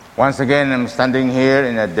Once again, I'm standing here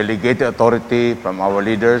in a delegated authority from our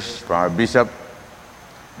leaders, from our Bishop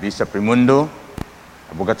Raimundo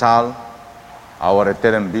Abugatal, our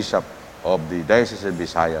interim Bishop of the Diocese of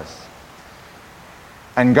Visayas.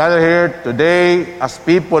 And gather here today as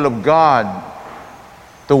people of God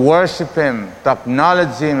to worship Him, to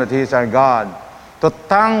acknowledge Him that He is our God, to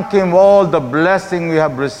thank Him all the blessing we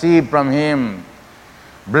have received from Him,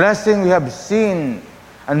 blessing we have seen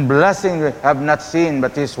and blessing we have not seen,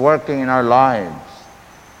 but He's working in our lives,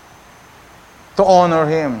 to honor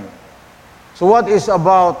Him. So what is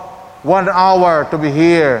about 1 hour to be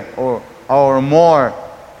here or more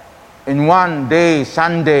in one day,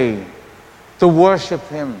 Sunday, to worship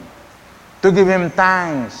Him, to give Him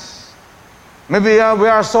thanks? Maybe we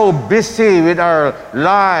are so busy with our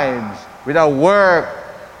lives, with our work,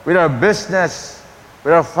 with our business,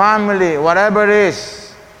 with our family, whatever it is.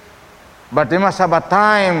 But we must have a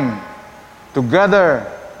time to gather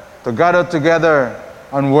together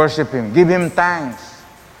and worship Him, give Him thanks,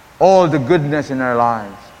 all the goodness in our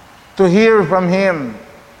lives, to hear from Him,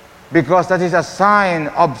 because that is a sign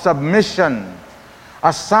of submission,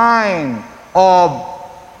 a sign of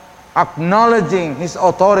acknowledging His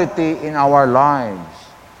authority in our lives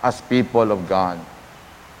as people of God.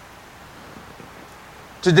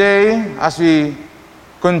 Today, as we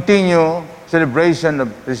continue celebration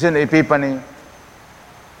of the Saint Epiphany,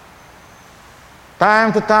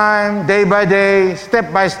 time to time, day by day,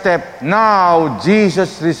 step by step, now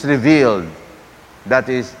Jesus is revealed. That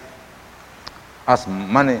is as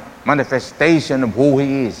manifestation of who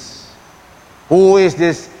He is. Who is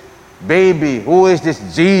this baby? Who is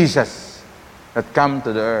this Jesus that come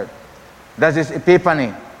to the earth? That is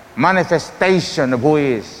Epiphany, manifestation of who He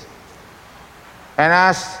is. And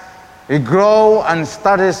as He grow and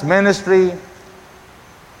start His ministry,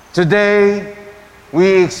 today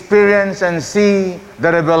we experience and see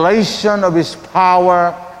the revelation of His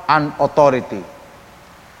power and authority.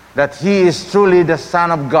 That He is truly the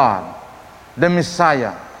Son of God, the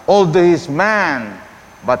Messiah. Although He is man,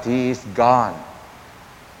 but He is God.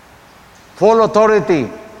 Full authority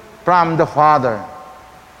from the Father.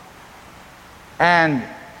 And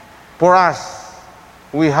for us,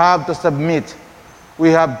 we have to submit. We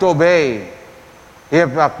have to obey. We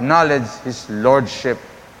have to acknowledge His Lordship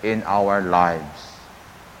in our lives.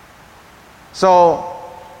 So,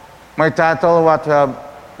 my title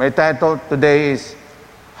today is,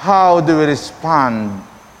 how do we respond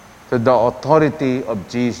to the authority of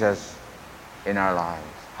Jesus in our lives?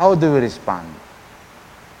 How do we respond?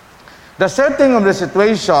 The setting of the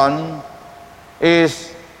situation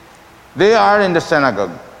is, they are in the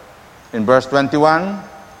synagogue. In verse 21,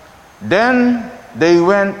 then they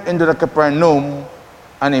went into the Capernaum,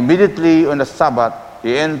 and immediately on the Sabbath,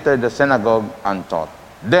 He entered the synagogue and taught.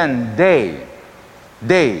 Then they,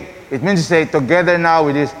 it means to say together now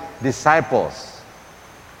with His disciples.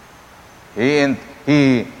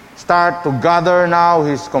 He start to gather now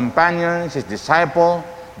His companions, His disciples,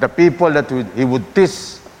 the people that He would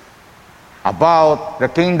teach about the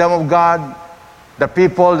kingdom of God, the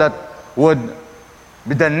people that would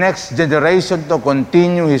be the next generation to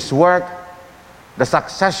continue His work, the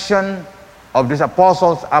succession of these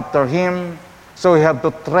apostles after Him. So we have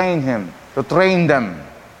to train them,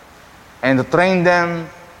 and to train them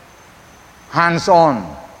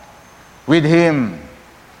hands-on with Him,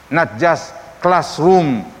 not just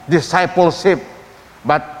classroom discipleship,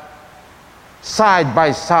 but side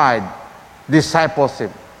by side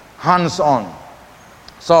discipleship, hands-on.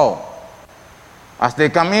 So, as they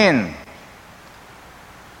come in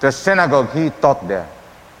the synagogue, He taught there.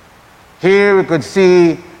 Here we could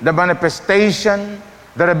see the manifestation,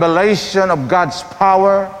 the revelation of God's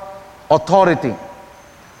power, authority,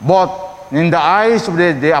 both in the eyes of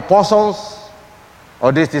the apostles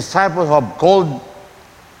or these disciples who have called,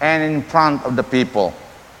 and in front of the people.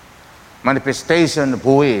 Manifestation of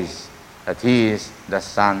who He is, that He is the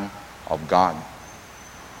Son of God.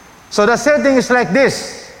 So the setting is like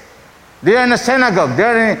this. They are in a synagogue, they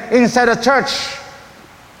are inside a church,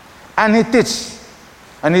 and He teaches.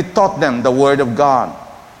 And He taught them the Word of God.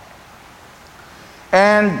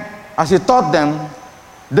 And as He taught them,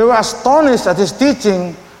 they were astonished at His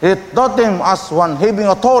teaching. He taught them as one having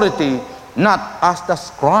authority, not as the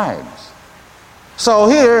scribes. So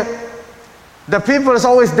here, the people is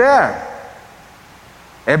always there.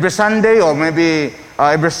 Every Sunday or maybe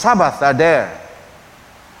every Sabbath are there.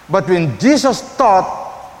 But when Jesus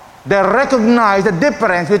taught, they recognized the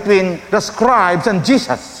difference between the scribes and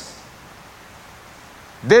Jesus.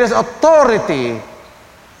 There is authority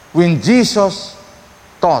when Jesus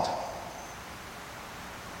taught.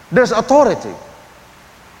 There's authority.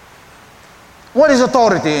 What is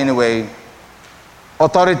authority anyway?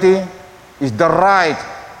 Authority is the right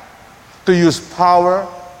to use power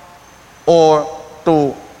or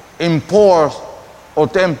to enforce or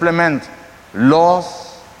to implement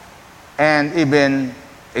laws and even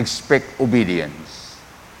expect obedience.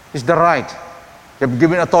 It's the right. You've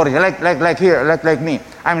given authority. Like here, like me.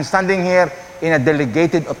 I'm standing here in a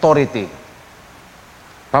delegated authority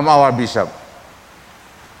from our bishop,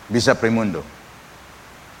 Bishop Raimundo.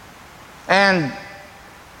 And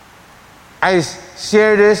I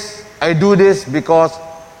share this, I do this because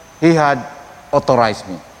he had authorized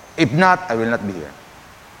me. If not, I will not be here.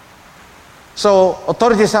 So,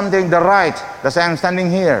 authority is something, the right. That's why I'm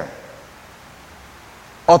standing here.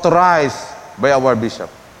 Authorized by our bishop.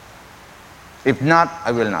 If not,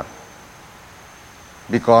 I will not.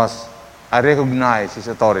 Because I recognize his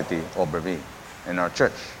authority over me in our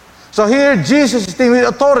church. So here, Jesus is dealing with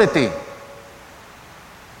authority.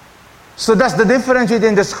 So that's the difference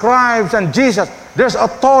between the scribes and Jesus. There's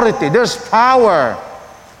authority, there's power.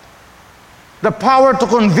 The power to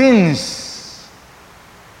convince,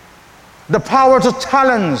 the power to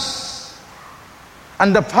challenge,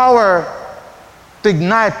 and the power to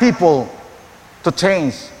ignite people to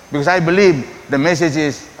change. Because I believe the message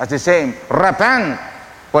is as the same. Repent,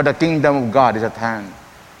 for the kingdom of God is at hand.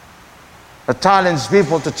 To challenge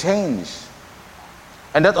people to change.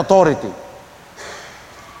 And that authority.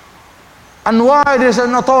 And why there's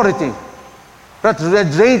an authority? That's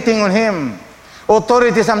rating on him.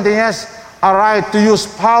 Authority is something else, a right to use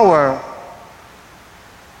power.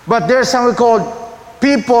 But there's something called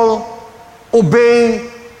people obey,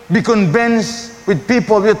 be convinced with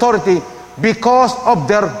people with authority because of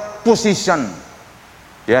their position.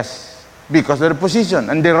 Yes, because of their position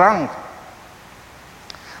and their rank.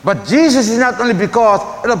 But Jesus is not only because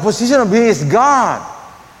of the position of he is God,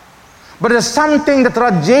 but there's something that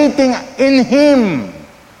radiating in him,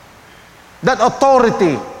 that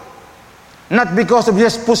authority, not because of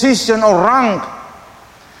his position or rank,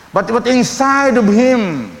 but inside of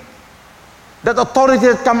him, that authority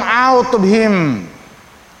that come out of him.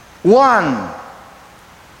 One,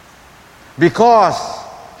 because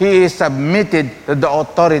he is submitted to the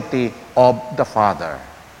authority of the Father.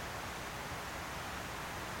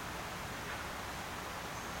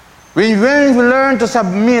 When we learn to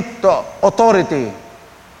submit to authority,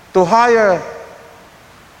 to higher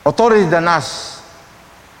authority than us,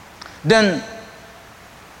 then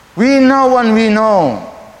we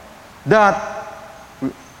know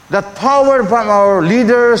that power from our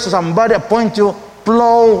leaders, somebody appoint you,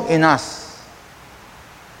 flow in us.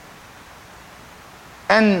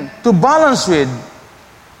 And to balance with,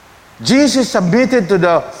 Jesus submitted to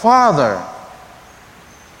the Father.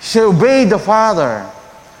 He obeyed the Father.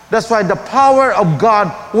 That's why the power of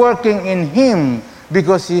God working in him,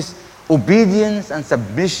 because his obedience and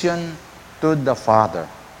submission to the Father.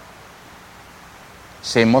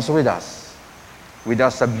 Same also with us.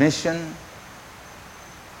 Without submission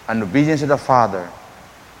and obedience to the Father,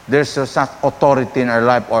 there's no such authority in our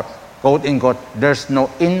life, or quote unquote, there's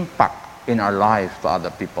no impact in our life to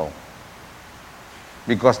other people.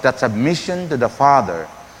 Because that submission to the Father,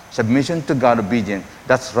 submission to God, obedience,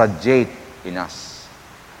 that's radiate in us.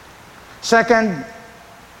 Second,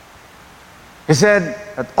 he said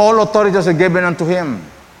that all authorities are given unto him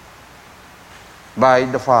by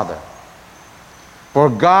the Father. For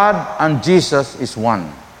God and Jesus is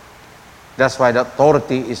one. That's why the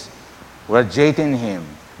authority is radiating in him,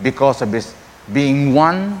 because of his being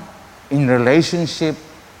one in relationship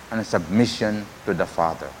and submission to the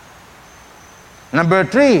Father. Number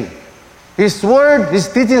three, his word, his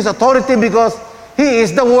teaching is authority because he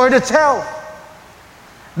is the word itself.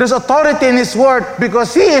 There's authority in his word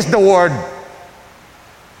because he is the word.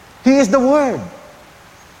 He is the word.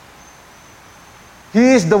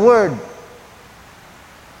 He is the word.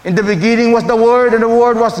 In the beginning was the word, and the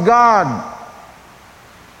word was God.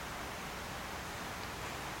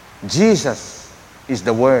 Jesus is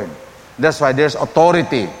the word. That's why there's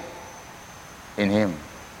authority in him.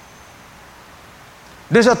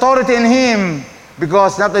 There's authority in him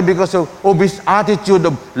because not only because of his attitude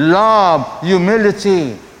of love,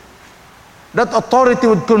 humility. That authority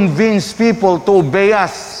would convince people to obey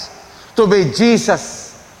us, to obey Jesus,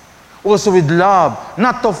 also with love,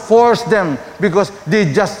 not to force them because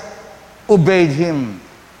they just obeyed him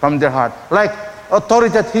from their heart. Like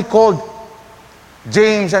authority that he called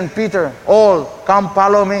James and Peter, all, come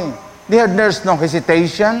follow me. There's no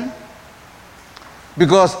hesitation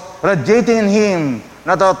because radiating in him,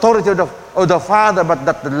 not the authority of the Father, but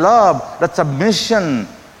that love, that submission,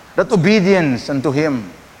 that obedience unto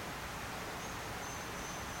him.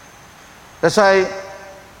 That's why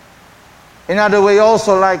In other way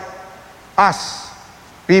also like us,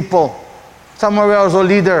 people. Somewhere we are also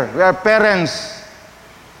leader. We are parents.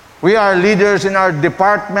 We are leaders in our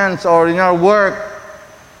departments or in our work.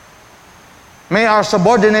 May our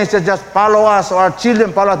subordinates just follow us, or our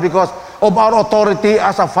children follow us because of our authority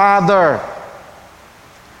as a father.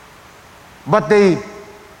 But they,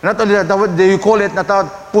 not only that, they call it not a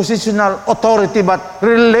positional authority, but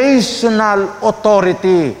relational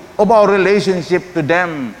authority of our relationship to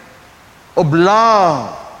them, of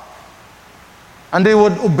love. And they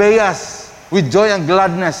would obey us with joy and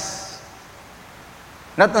gladness.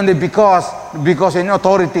 Not only because in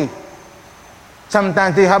authority.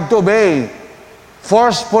 Sometimes they have to obey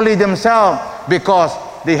forcefully themselves because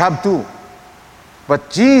they have to.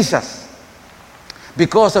 But Jesus,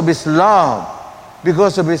 because of His love,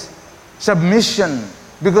 because of His submission,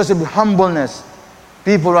 because of His humbleness,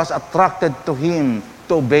 people was attracted to Him,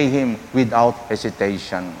 to obey Him without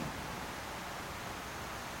hesitation.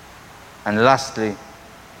 And lastly,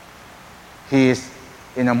 He is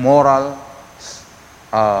in a moral,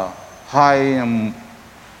 high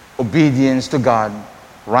obedience to God,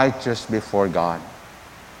 righteous before God.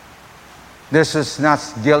 There's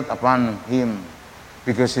not guilt upon Him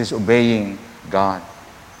because He's obeying God.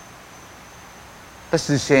 That's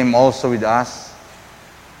the same also with us.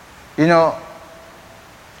 You know,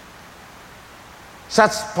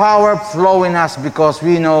 such power flow in us because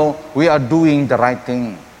we know we are doing the right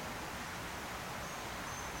thing.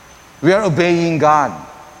 We are obeying God.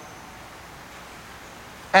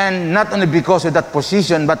 And not only because of that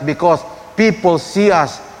position, but because people see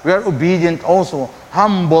us, we are obedient also,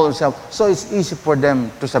 humble ourselves. So it's easy for them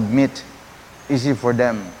to submit, easy for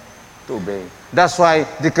them to obey. That's why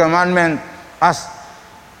the commandment, as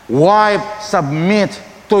wife, submit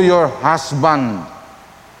to your husband.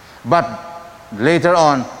 But later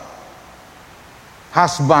on,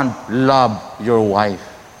 husband, love your wife.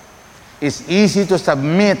 It's easy to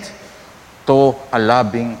submit to a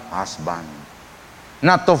loving husband.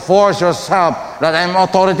 Not to force yourself that I'm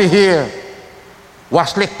authority here.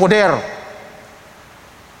 Waslik poder.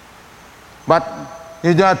 But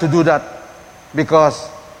you don't have to do that because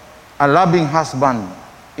a loving husband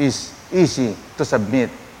is easy to submit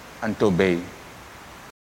and to obey.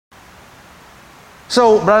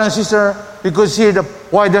 So, brother and sister, you could see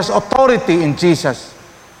why there's authority in Jesus.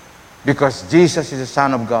 Because Jesus is the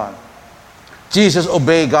Son of God. Jesus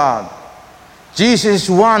obeyed God. Jesus is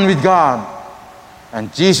one with God.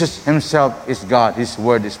 And Jesus Himself is God. His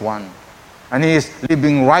Word is one. And He is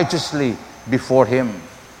living righteously before Him.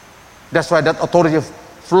 That's why that authority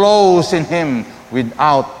flows in Him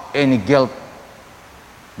without any guilt.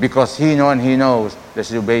 Because He knows that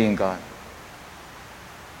He's obeying God.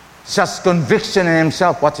 Such conviction in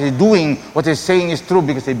Himself, what He's doing, what He's saying is true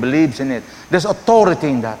because He believes in it. There's authority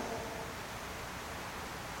in that.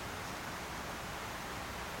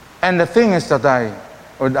 And the thing is that I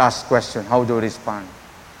would ask question, how do we respond?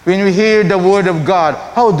 When we hear the Word of God,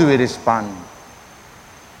 how do we respond?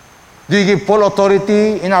 Do you give full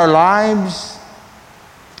authority in our lives?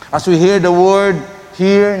 As we hear the Word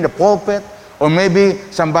here in the pulpit, or maybe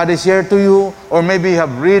somebody shared to you, or maybe you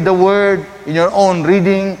have read the Word in your own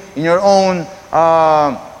reading, in your own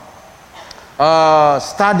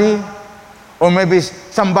study, or maybe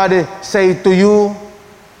somebody say to you,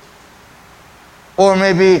 or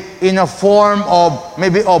maybe in a form of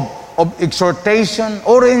exhortation,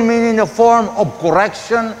 or in a form of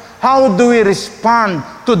correction. How do we respond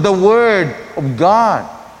to the Word of God?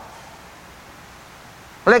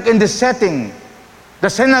 Like in this setting, the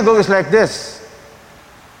synagogue is like this.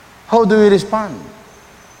 How do we respond?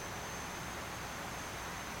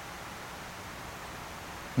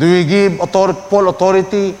 Do we give full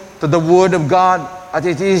authority to the Word of God as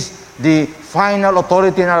it is the final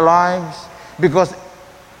authority in our lives? Because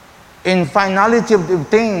in finality of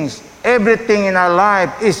things, everything in our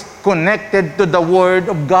life is connected to the Word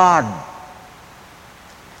of God.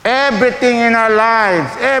 Everything in our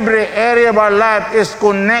lives, every area of our life is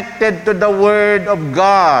connected to the Word of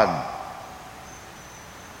God.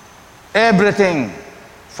 Everything.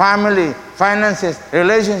 Family, finances,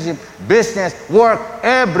 relationship, business, work,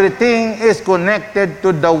 everything is connected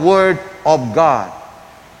to the Word of God.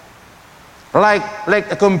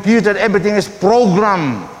 Like a computer, everything is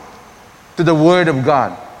programmed to the Word of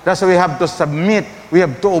God. That's why we have to submit, we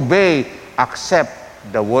have to obey, accept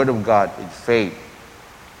the Word of God in faith,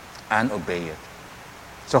 and obey it.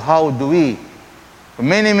 So how do we?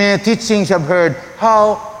 Many teachings have heard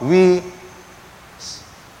how we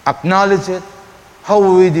acknowledge it, how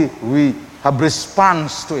we have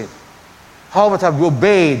response to it, how have we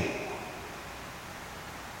obeyed,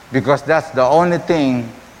 because that's the only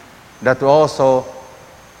thing that will also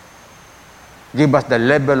give us the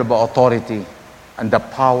level of authority and the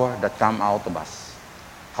power that come out of us.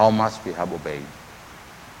 How much we have obeyed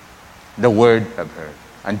the word we have heard.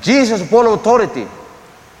 And Jesus is full of authority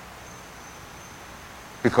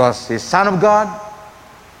because He's Son of God.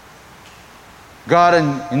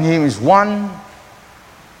 God in Him is one.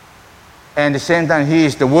 And at the same time, He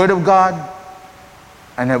is the Word of God,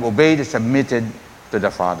 and have obeyed and submitted to the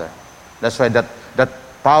Father. That's why that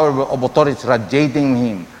power of authority is radiating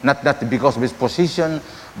Him, not because of His position,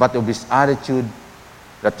 but of His attitude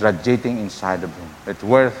that radiating inside of Him. It's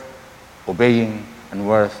worth obeying and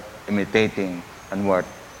worth imitating and worth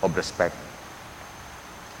of respect.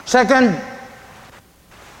 Second,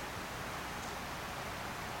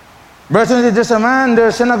 verse 20, there's a man in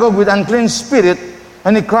the synagogue with unclean spirit,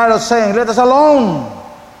 and he cried out saying, "Let us alone.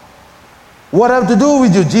 What have to do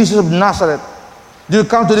with you, Jesus of Nazareth? Do you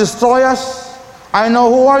come to destroy us? I know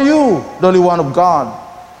who are you, the Holy One of God."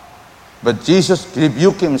 But Jesus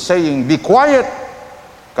rebuked him, saying, "Be quiet,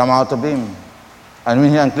 come out of him." And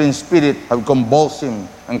when the unclean spirit had convulsed him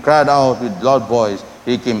and cried out with loud voice,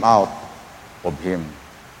 he came out of him.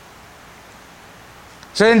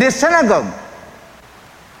 So in this synagogue,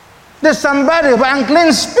 there's somebody with an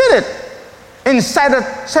unclean spirit inside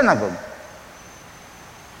the synagogue.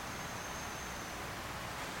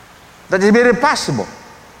 That is very possible.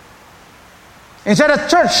 Inside the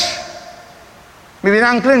church, maybe an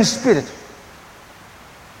unclean spirit.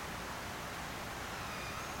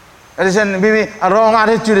 There is maybe a wrong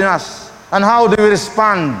attitude in us. And how do we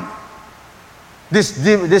respond? This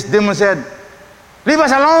demon said, "Leave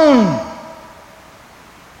us alone."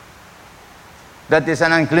 That is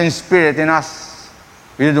an unclean spirit in us.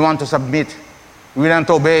 We don't want to submit. We don't want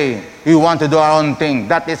to obey. We want to do our own thing.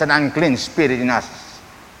 That is an unclean spirit in us.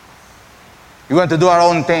 We want to do our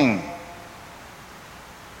own thing.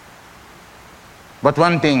 But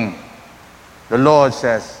one thing, the Lord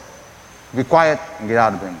says, "Be quiet and get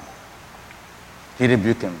out of him." He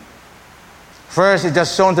rebuked him. First, He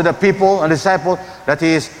just shown to the people and disciples that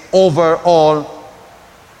He is over all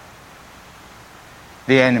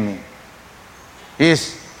the enemy. He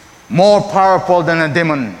is more powerful than a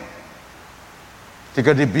demon. He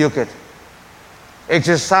could rebuke it.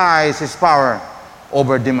 Exercise His power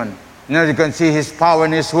over demon. Now you can see His power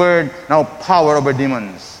in His word. Now power over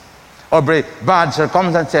demons. Over bad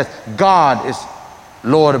circumstances. God is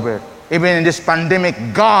Lord of it. Even in this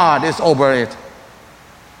pandemic, God is over it.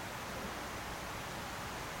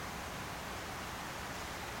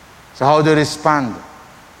 So how do you respond?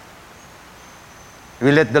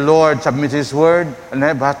 We let the Lord submit His word and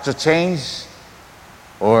have us to change?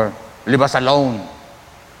 Or leave us alone?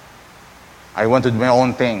 I want to do my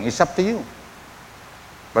own thing. It's up to you.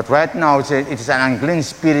 But right now, it is an unclean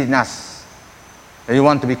spirit in us. And you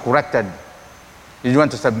want to be corrected. You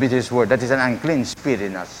want to submit His word. That is an unclean spirit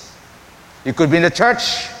in us. You could be in the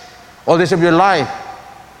church all days of your life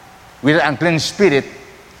with an unclean spirit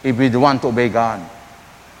if we don't want to obey God.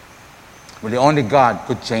 Well, only God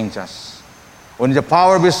could change us. Only the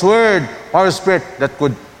power of His word, power of Spirit that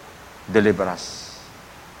could deliver us.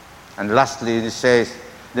 And lastly, it says,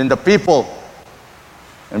 then the people,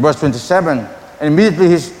 in verse 27, and immediately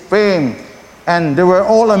His fame, and they were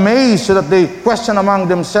all amazed, so that they questioned among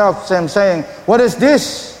themselves, saying, "What is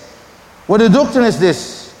this? What doctrine is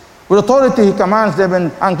this? With authority He commands them,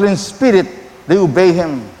 and unclean spirit, they obey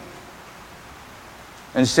Him."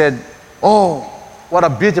 And said, "Oh, what a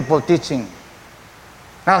beautiful teaching.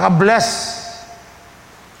 Nakaka-bless."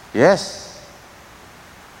 Yes.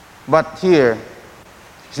 But here,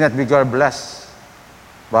 it's not because blessed,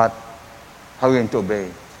 but how are we going to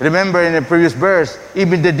obey? Remember in the previous verse,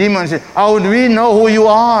 even the demons said, "How do we know who you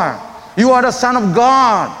are? You are the Son of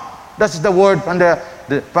God." That's the word from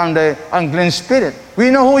the unclean spirit. We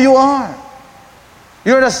know who you are.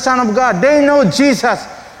 You're the Son of God. They know Jesus.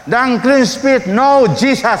 The unclean spirit know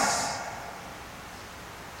Jesus.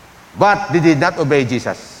 But they did not obey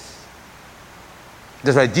Jesus.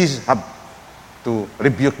 That's why Jesus had to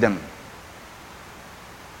rebuke them.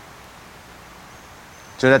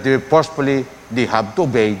 So that they have to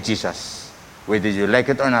obey Jesus. Whether you like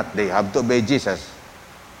it or not, they have to obey Jesus.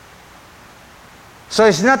 So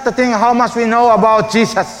it's not the thing how much we know about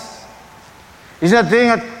Jesus. It's not the thing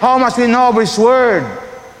how much we know of His word.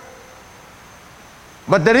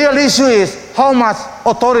 But the real issue is how much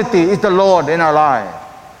authority is the Lord in our life.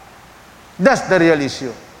 That's the real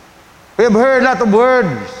issue. We have heard a lot of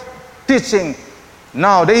words, teaching.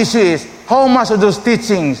 Now the issue is how much of those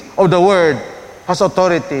teachings of the word has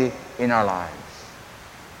authority in our lives.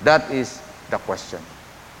 That is the question.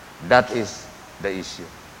 That is the issue.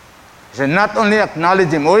 He said, not only acknowledge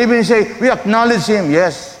Him, or even say, we acknowledge Him,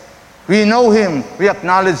 yes. We know Him, we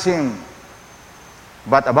acknowledge Him.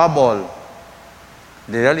 But above all,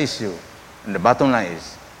 the real issue, and the bottom line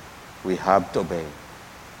is, we have to obey.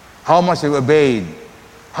 How much have we obeyed?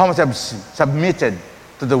 How much have submitted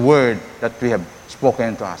to the word that we have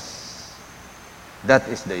spoken to us? That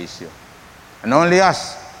is the issue. And only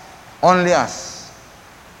us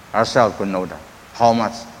ourselves could know that, how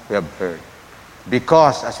much we have heard.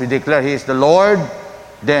 Because as we declare He is the Lord,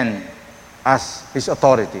 then as His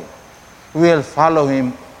authority, we will follow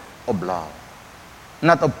Him of love.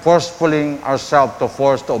 Not of forcefully ourselves to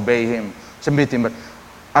force to obey Him, submit Him, but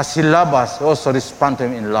as He loves us, we also respond to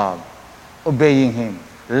Him in love, obeying Him,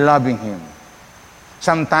 loving Him.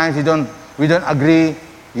 Sometimes we don't agree,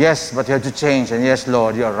 yes, but you have to change, and yes,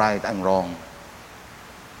 Lord, you are right, I'm wrong.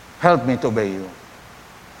 Help me to obey you.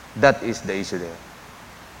 That is the issue there.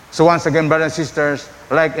 So once again, brothers and sisters,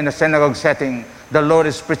 like in a synagogue setting, the Lord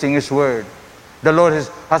is preaching His word. The Lord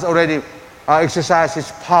has already exercised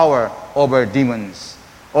His power over demons,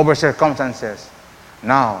 over circumstances.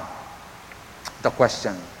 Now, the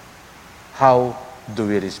question, how do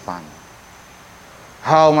we respond?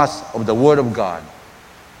 How much of the Word of God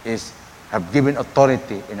have given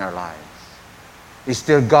authority in our lives? Is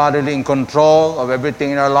still God really in control of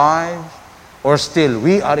everything in our lives? Or still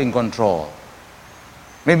we are in control?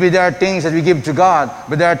 Maybe there are things that we give to God,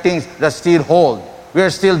 but there are things that still hold. We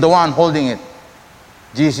are still the one holding it.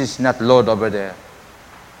 Jesus is not Lord over there.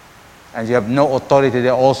 And you have no authority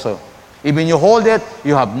there also. Even you hold it,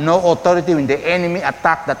 you have no authority when the enemy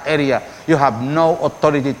attack that area. You have no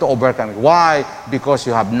authority to overcome it. Why? Because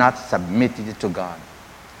you have not submitted it to God.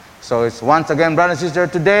 So it's once again, brothers and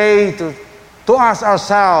sisters, today to ask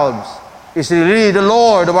ourselves, is He really the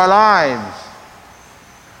Lord of our lives?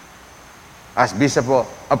 As Bishop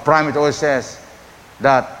of Primate always says,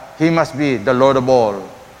 that He must be the Lord of all,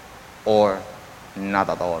 or not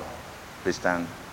at all. Please stand.